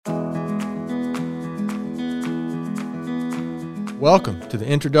Welcome to the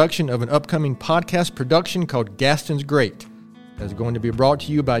introduction of an upcoming podcast production called Gaston's Great that is going to be brought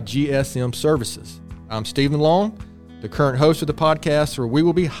to you by GSM Services. I'm Stephen Long, the current host of the podcast, where we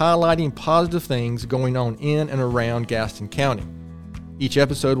will be highlighting positive things going on in and around Gaston County. Each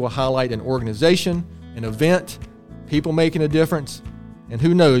episode will highlight an organization, an event, people making a difference, and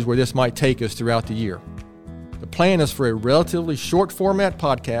who knows where this might take us throughout the year. The plan is for a relatively short format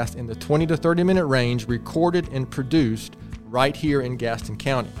podcast in the 20 to 30 minute range, recorded and produced right here in Gaston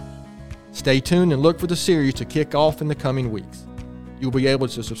County. Stay tuned and look for the series to kick off in the coming weeks. You'll be able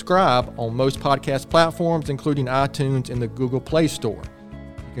to subscribe on most podcast platforms, including iTunes and the Google Play Store.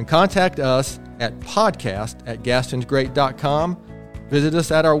 You can contact us at podcast@gastonsgreat.com, visit us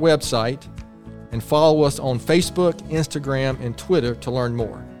at our website, and follow us on Facebook, Instagram, and Twitter to learn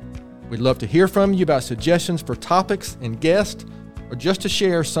more. We'd love to hear from you about suggestions for topics and guests, or just to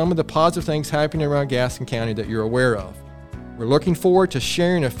share some of the positive things happening around Gaston County that you're aware of. We're looking forward to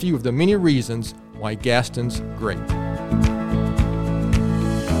sharing a few of the many reasons why Gaston's great.